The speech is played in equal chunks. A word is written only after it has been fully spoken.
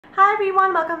Hi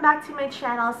everyone, welcome back to my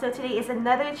channel. So today is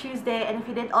another Tuesday, and if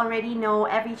you didn't already know,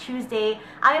 every Tuesday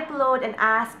I upload an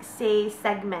Ask Say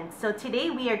segment. So today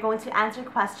we are going to answer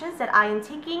questions that I am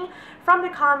taking from the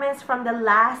comments from the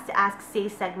last Ask Say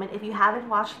segment. If you haven't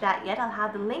watched that yet, I'll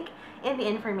have the link in the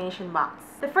information box.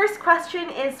 The first question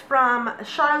is from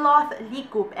Charlotte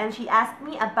Likup, and she asked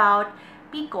me about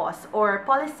PCOS or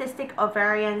polycystic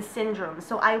ovarian syndrome.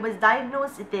 So I was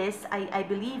diagnosed this I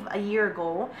believe a year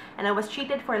ago, and I was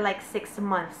treated for like 6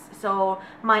 months. So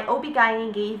my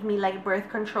OB-GYN gave me like birth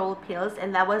control pills,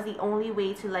 and that was the only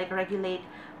way to like regulate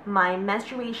my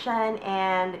menstruation,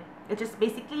 and it just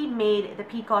basically made the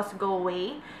PCOS go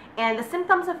away. And the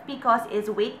symptoms of PCOS is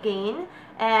weight gain,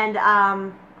 and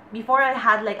before I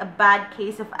had like a bad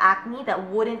case of acne that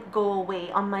wouldn't go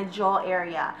away on my jaw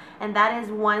area, and that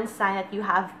is one sign that you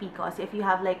have PCOS. If you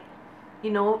have like,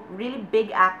 you know, really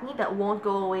big acne that won't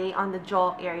go away on the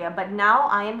jaw area. But now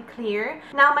I am clear.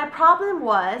 Now my problem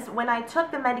was when I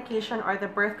took the medication or the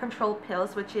birth control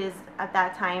pills, which is at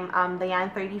that time the Yan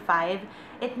 35,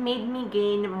 it made me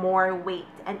gain more weight,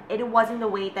 and it wasn't the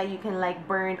weight that you can like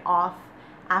burn off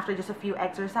after just a few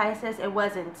exercises. It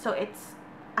wasn't. So it's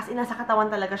as in nasa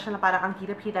katawan talaga siya na parang ang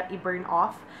hirap-hirap i-burn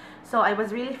off. So I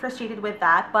was really frustrated with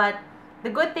that. But the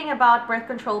good thing about birth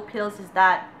control pills is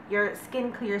that your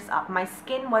skin clears up. My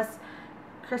skin was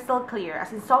crystal clear.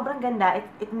 As in sobrang ganda.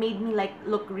 It made me like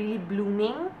look really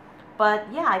blooming. But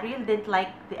yeah, I really didn't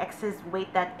like the excess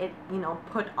weight that it, you know,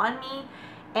 put on me.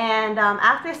 And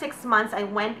after 6 months, I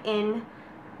went in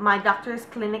my doctor's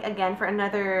clinic again for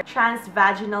another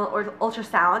transvaginal or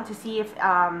ultrasound to see if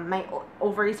my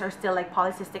ovaries are still like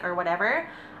polycystic or whatever.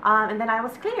 And then I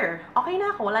was clear. Okay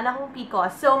na ako, wala na akong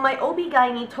PCOS. So my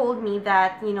OB-GYN told me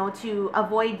that, you know, to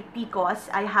avoid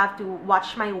PCOS, I have to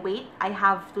watch my weight. I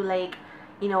have to like,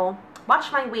 you know,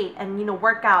 watch my weight and, you know,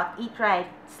 work out, eat right,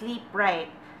 sleep right,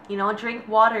 you know, drink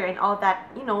water and all that,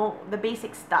 you know, the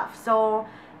basic stuff. So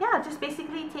yeah, just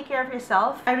basically take care of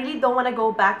yourself. I really don't want to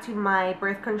go back to my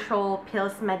birth control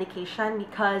pills medication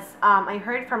because I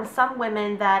heard from some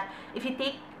women that if you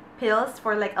take pills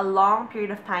for like a long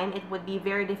period of time, it would be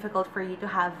very difficult for you to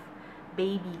have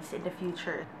babies in the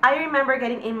future. I remember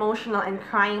getting emotional and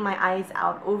crying my eyes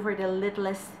out over the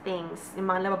littlest things. Yung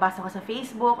mga nababasa ko sa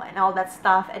Facebook and all that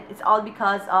stuff, and it's all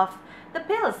because of the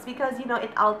pills, because, you know,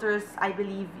 it alters, I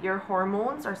believe, your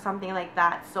hormones or something like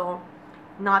that. So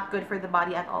not good for the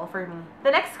body at all for me.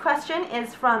 The next question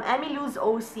is from Emilu's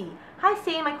OC. Hi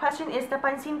Say, my question is,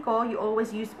 napansin ko you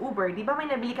always use Uber. Di ba may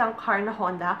nabili kang car na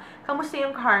Honda? Kamusta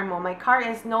yung car mo? My car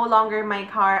is no longer my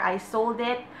car. I sold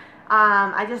it.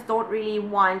 I just don't really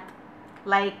want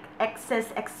like excess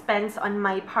expense on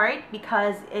my part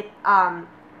because it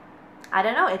I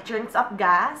don't know, it drinks up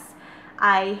gas.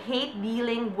 I hate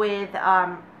dealing with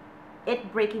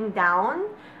it breaking down.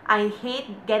 I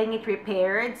hate getting it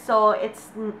repaired. So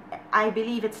I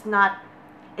believe it's not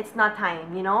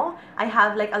time, you know. I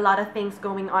have like a lot of things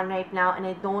going on right now, and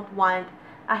I don't want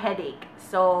a headache.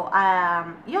 So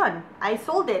yun, I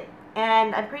sold it,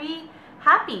 and I'm pretty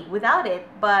happy without it.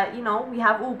 But you know, we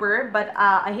have Uber, but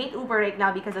I hate Uber right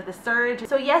now because of the surge.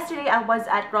 So yesterday I was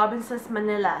at Robinsons,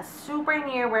 Manila, super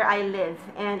near where I live,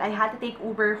 and I had to take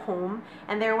Uber home,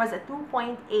 and there was a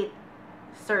 2.8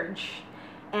 surge,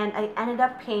 and I ended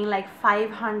up paying like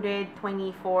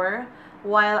 524,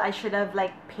 while I should have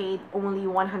like paid only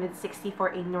 160 for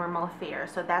a normal fare.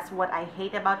 So that's what I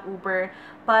hate about Uber.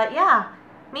 But yeah,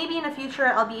 maybe in the future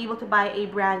I'll be able to buy a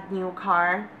brand new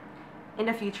car in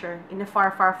the future, in the far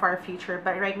future.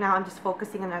 But right now I'm just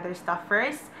focusing on other stuff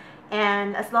first.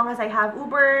 And as long as I have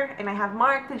Uber and I have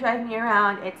Mark to drive me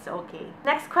around, it's okay.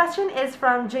 Next question is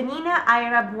from Janina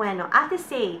Ira Bueno. Ate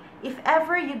Say, if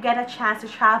ever you get a chance to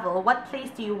travel, what place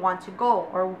do you want to go,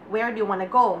 or where do you want to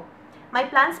go? May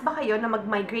plans ba kayo na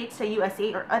mag-migrate sa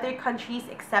USA or other countries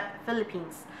except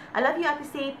Philippines? I love you, Ate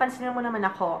Say. Pansinin mo naman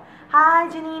ako.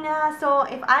 Hi, Janina. So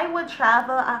if I would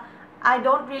travel, I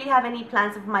don't really have any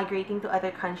plans of migrating to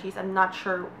other countries. I'm not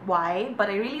sure why, but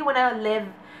I really want to live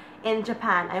in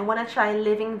Japan. I want to try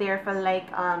living there for like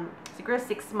 6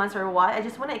 months or what. I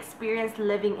just want to experience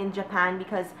living in Japan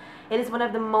because it is one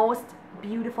of the most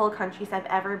beautiful countries I've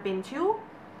ever been to,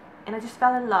 and I just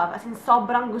fell in love. As in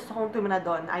sobrang gusto kong tumira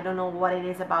doon. I don't know what it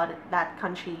is about that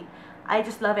country. I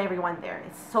just love everyone there.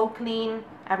 It's so clean,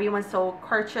 everyone's so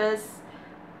courteous,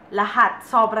 lahat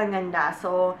sobrang ganda.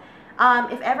 So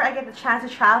if ever I get the chance to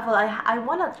travel, I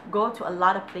want to go to a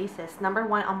lot of places. Number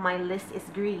 1 on my list is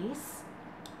Greece.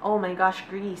 Oh my gosh,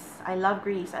 Greece. I love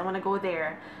Greece. I want to go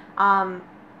there.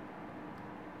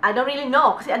 I don't really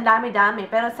know kasi ang dami-dami.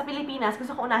 Pero sa Pilipinas,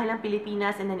 gusto ko unahin lang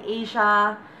Pilipinas, and then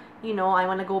Asia, you know, I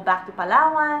want to go back to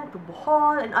Palawan, to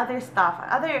Bohol, and other stuff,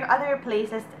 other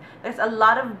places. There's a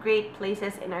lot of great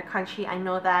places in our country, I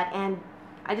know that, and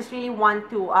I just really want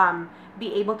to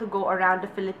be able to go around the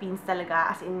Philippines talaga,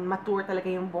 as in matour talaga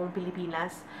yung buong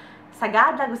Pilipinas.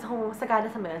 Sagada, gusto kong Sagada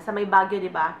sa may Baguio, di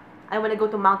ba? I want to go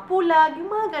to Mount Pulag, yung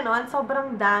mga ganon,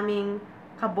 sobrang daming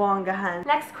kabonggahan.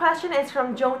 Next question is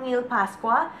from Jonil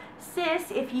Pasqua.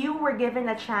 Sis, if you were given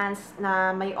a chance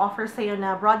na may offer sa'yo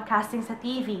na broadcasting sa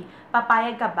TV,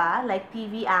 papayag ka ba? Like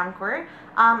TV anchor?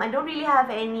 I don't really have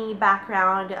any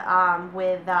background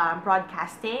with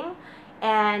broadcasting.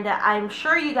 And I'm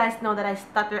sure you guys know that I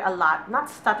stutter a lot. Not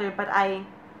stutter, but I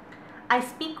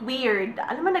speak weird.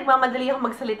 Alam mo, nagmamadali ako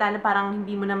magsalita na parang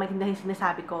hindi mo na maintindihan yung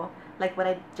sinasabi ko. Like what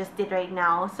I just did right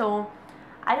now. So,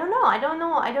 I don't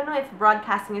know if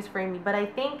broadcasting is for me, but I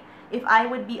think if I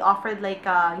would be offered like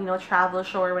a, you know, travel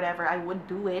show or whatever, I would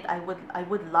do it. I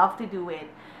would love to do it.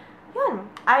 Yun,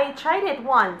 I tried it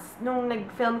once nung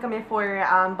nag-film kami for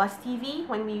Bus TV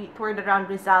when we toured around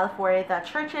Rizal for the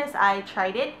churches. I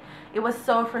tried it. It was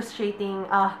so frustrating.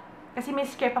 Kasi may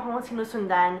script akong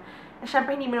sinusundan.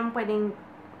 Syempre hindi mo naman pwedeng,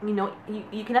 you know,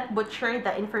 you cannot butcher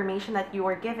the information that you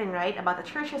were given, right, about the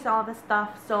churches and all this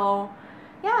stuff. So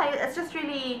yeah, it's just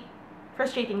really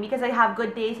frustrating because I have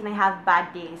good days and I have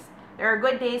bad days. There are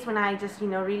good days when I just, you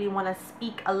know, really want to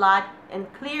speak a lot and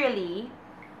clearly.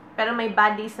 Pero may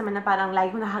bad days naman na parang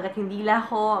lagi ko nakagat yung dila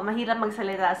ko, mahirap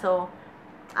magsalita. So,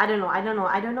 I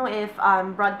don't know if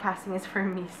broadcasting is for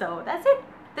me. So, that's it.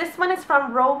 This one is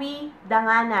from Rowie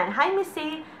Danganan. Hi, Miss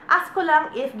A. Ask ko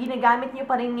lang if ginagamit niyo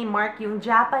pa rin ni Mark yung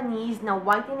Japanese na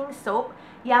whitening soap,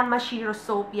 Yamashiro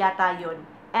soap yata yun.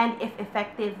 And if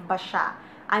effective ba siya?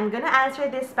 I'm gonna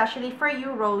answer this especially for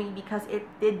you, Rowie, because it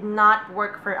did not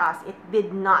work for us. It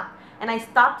did not. And I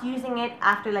stopped using it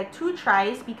after like 2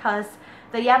 tries because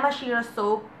the Yamashiro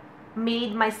soap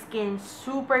made my skin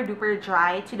super duper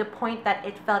dry to the point that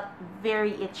it felt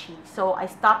very itchy. So I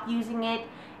stopped using it,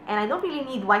 and I don't really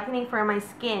need whitening for my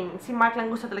skin. Si Mark lang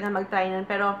gusto talaga mag-try nun,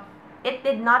 pero it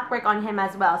did not work on him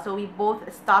as well. So we both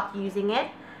stopped using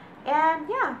it. And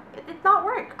yeah, it did not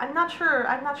work. I'm not sure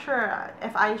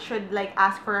if I should like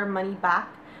ask for our money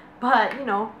back. But, you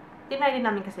know, tinry din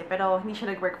namin kasi, pero hindi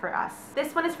siya nag-work for us.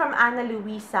 This one is from Ana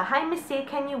Luisa. Hi, Miss A,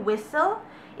 can you whistle?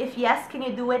 If yes, can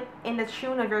you do it in the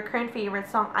tune of your current favorite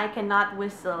song? I cannot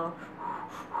whistle.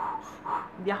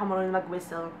 Hindi ako marunong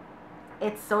mag-whistle.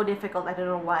 It's so difficult, I don't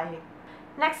know why.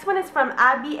 Next one is from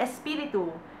Abby Espiritu.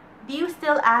 Do you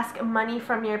still ask money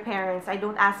from your parents? I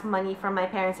don't ask money from my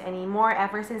parents anymore.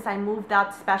 Ever since I moved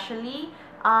out, especially,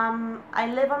 I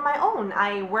live on my own.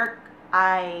 I work,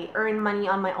 I earn money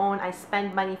on my own. I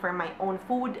spend money for my own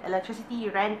food, electricity,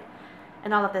 rent,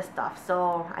 and all of this stuff.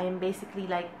 So I am basically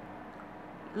like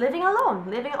living alone,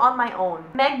 living on my own.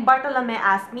 Meg Bartolome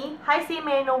asked me, hi, say,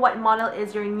 may I know what model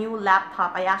is your new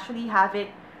laptop? I actually have it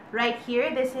right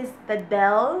here. This is the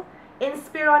Dell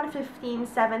Inspiron 15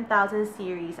 7000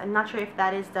 series. I'm not sure if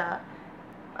that is the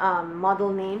model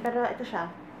name, pero ito siya.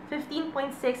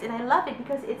 15.6, and I love it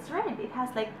because it's red. It has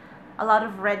like a lot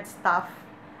of red stuff,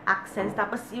 accents.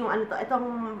 Tapos yung ano to,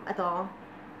 ito,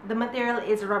 the material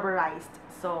is rubberized.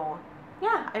 So,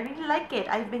 yeah, I really like it.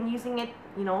 I've been using it,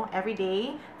 you know, every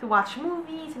day to watch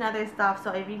movies and other stuff,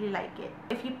 so I really like it.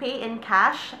 If you pay in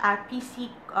cash at PC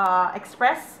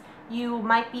Express, you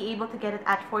might be able to get it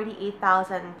at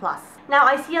 48,000 plus. Now,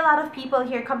 I see a lot of people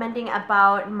here commenting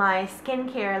about my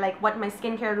skincare, like what my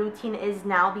skincare routine is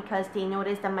now, because they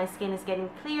notice that my skin is getting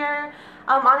clearer.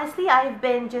 Honestly, I've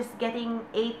been just getting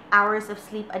 8 hours of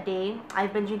sleep a day.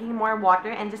 I've been drinking more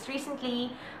water, and just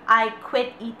recently, I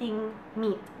quit eating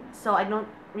meat. So I don't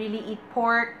really eat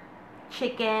pork,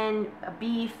 chicken,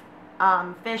 beef,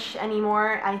 fish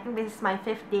anymore. I think this is my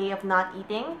 5th day of not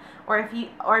eating,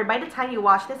 or by the time you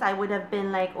watch this, I would have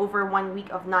been like over 1 week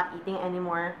of not eating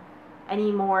anymore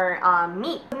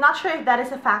meat. I'm not sure if that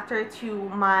is a factor to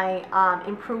my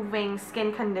improving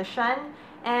skin condition,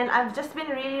 and I've just been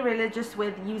really religious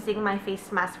with using my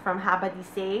face mask from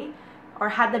HADABISEI or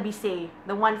HADABISEI,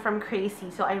 the one from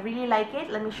Crazy. So I really like it.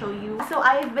 Let me show you. So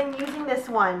I've been using this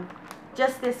one,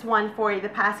 just this one, for the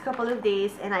past couple of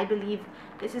days, and I believe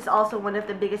this is also one of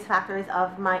the biggest factors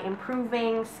of my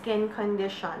improving skin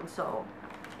condition. So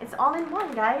it's all in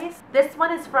one, guys. This one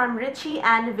is from Richie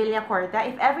and Villacorta.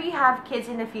 If ever you have kids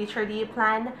in the future, do you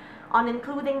plan on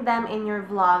including them in your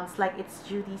vlogs like it's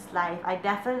Judy's life? I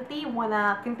definitely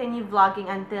wanna continue vlogging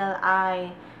until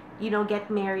I, you know, get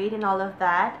married and all of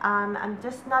that. I'm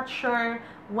just not sure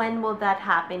when will that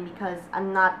happen because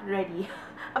I'm not ready.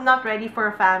 I'm not ready for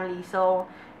a family. So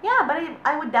yeah, but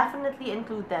I would definitely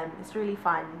include them. It's really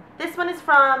fun. This one is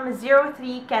from 03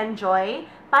 Ken Joy.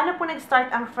 Paano po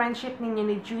nag-start ang friendship ninyo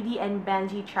ni Judy and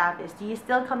Benji Travis? Do you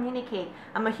still communicate?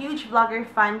 I'm a huge vlogger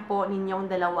fan po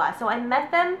ninyong dalawa. So I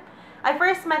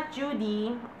first met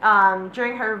Judy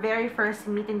during her very first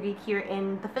meet and greet here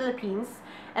in the Philippines.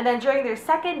 And then during their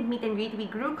second meet and greet, we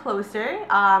grew closer.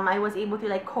 I was able to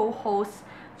like co-host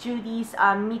Judy's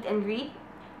meet and greet.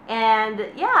 And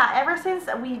yeah, ever since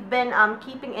we've been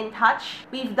keeping in touch.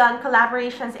 We've done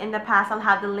collaborations in the past. I'll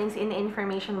have the links in the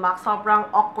information box. Sobrang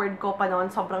awkward ko pa noon.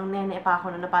 Sobrang nene pa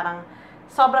ako noon na parang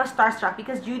sobrang starstruck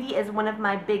because Judy is one of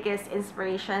my biggest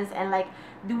inspirations, and like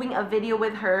doing a video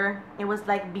with her, it was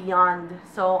like beyond.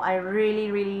 So I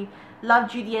really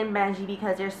love Judy and Benji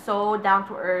because they're so down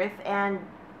to earth and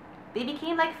they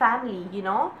became like family, you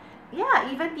know?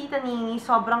 Yeah, even Tita Nini,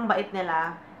 sobrang bait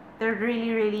nila. They're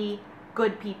really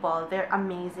good people. They're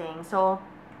amazing. So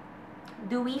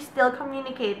do we still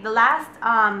communicate? The last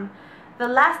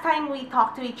time we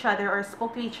talked to each other or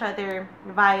spoke to each other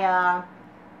via,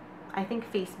 I think,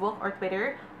 Facebook or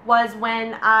Twitter was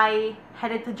when I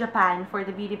headed to Japan for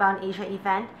the Beauty Bound Asia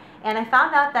event, and I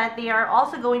found out that they are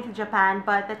also going to Japan,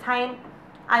 but the time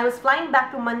I was flying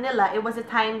back to Manila, it was the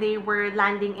time they were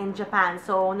landing in Japan.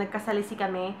 So nagkasalisi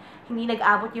kami, hindi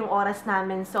nag-abot yung oras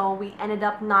namin, so we ended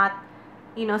up not,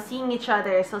 you know, seeing each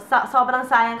other. So sobrang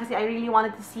sayang kasi I really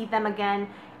wanted to see them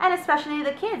again, and especially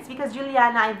the kids because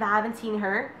Juliana, I haven't seen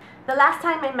her. The last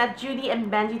time I met Judy and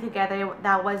Benji together,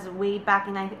 that was way back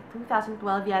in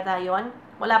 2012 yata yon.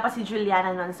 Wala pa si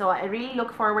Juliana nun. So I really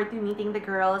look forward to meeting the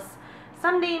girls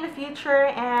someday in the future,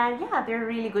 and yeah, they're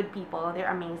really good people. They're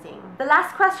amazing. The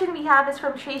last question we have is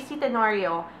from Tracy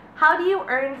Tenorio. How do you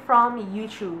earn from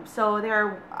YouTube? So there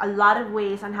are a lot of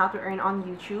ways on how to earn on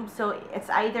YouTube. So it's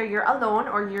either you're alone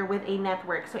or you're with a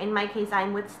network. So in my case,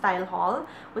 I'm with Style Hall,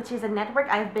 which is a network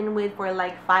I've been with for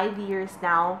like 5 years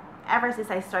now, ever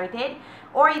since I started.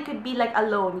 Or you could be like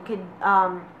alone. You could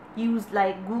use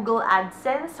like Google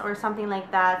AdSense or something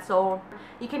like that. So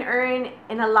you can earn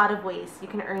in a lot of ways. You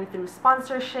can earn through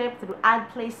sponsorship, through ad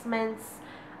placements,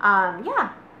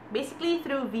 yeah, basically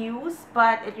through views,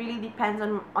 but it really depends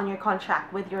on your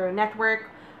contract with your network.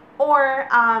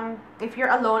 Or if you're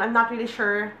alone, I'm not really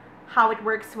sure how it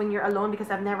works when you're alone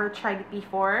because I've never tried it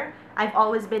before. I've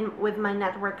always been with my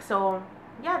network, so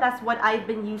yeah, that's what I've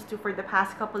been used to for the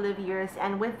past couple of years.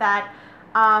 And with that,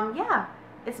 yeah,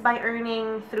 it's by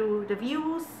earning through the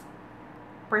views,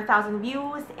 per 1,000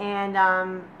 views, and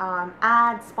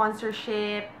ads,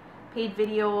 sponsorship, paid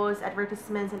videos,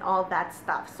 advertisements, and all that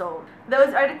stuff. So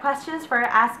those are the questions for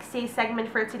our Ask Say segment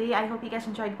for today. I hope you guys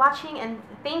enjoyed watching, and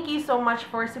thank you so much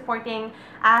for supporting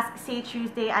Ask Say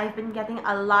Tuesday. I've been getting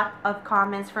a lot of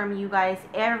comments from you guys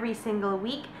every single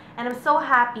week, and I'm so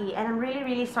happy, and I'm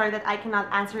really sorry that I cannot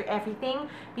answer everything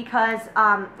because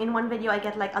in one video I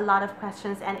get like a lot of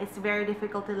questions, and it's very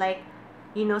difficult to like,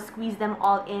 you know, squeeze them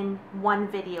all in one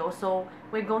video. So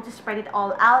we're going to spread it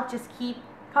all out. Just keep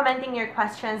commenting your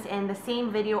questions in the same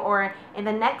video or in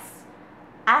the next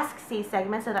Ask Say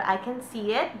segment so that I can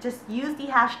see it. Just use the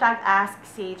hashtag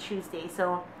AskSayTuesday.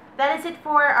 So that is it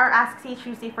for our Ask Say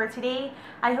Tuesday for today.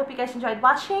 I hope you guys enjoyed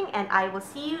watching, and I will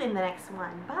see you in the next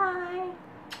one. Bye!